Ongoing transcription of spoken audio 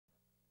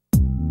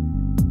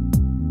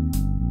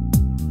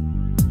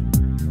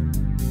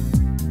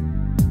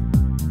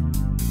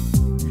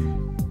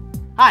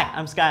Hi,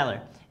 I'm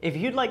Skylar. If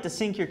you'd like to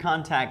sync your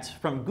contacts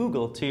from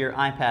Google to your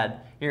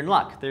iPad, you're in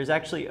luck. There's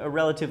actually a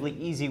relatively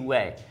easy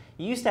way.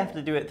 You used to have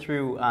to do it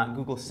through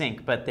Google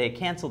Sync, but they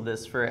canceled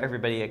this for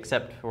everybody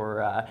except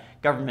for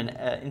government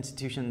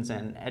institutions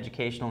and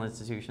educational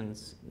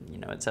institutions,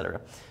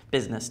 etc.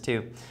 Business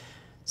too.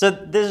 So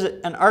there's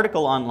an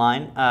article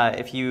online.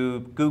 If you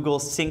Google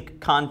sync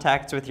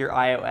contacts with your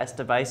iOS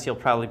device, you'll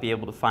probably be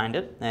able to find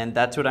it. And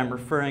that's what I'm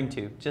referring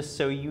to, just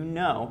so you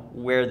know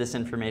where this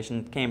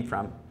information came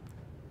from.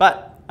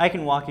 But I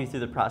can walk you through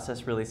the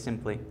process really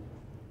simply.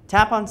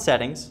 Tap on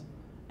Settings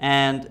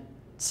and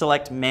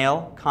select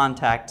Mail,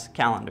 Contacts,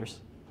 Calendars.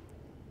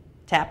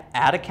 Tap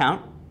Add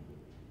Account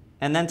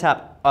and then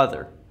tap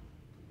Other.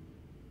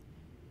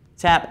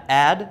 Tap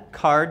Add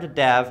Card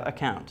DAV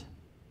Account.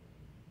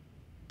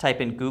 Type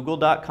in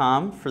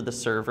google.com for the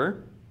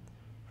server.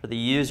 For the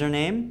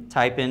username,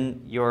 type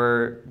in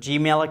your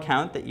Gmail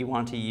account that you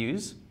want to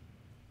use.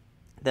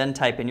 Then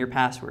type in your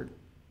password.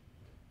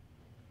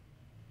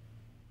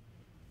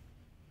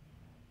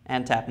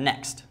 And tap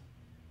Next.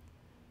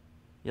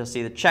 You'll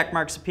see the check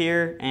marks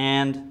appear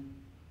and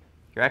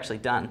you're actually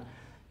done.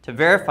 To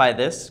verify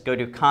this, go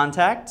to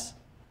Contacts.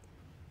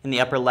 In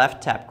the upper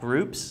left, tap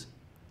Groups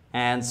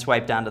and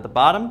swipe down to the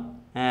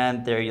bottom,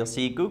 and there you'll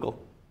see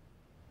Google.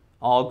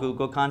 All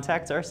Google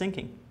contacts are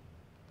syncing.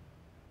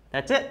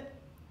 That's it.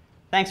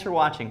 Thanks for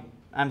watching.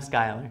 I'm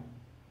Skylar.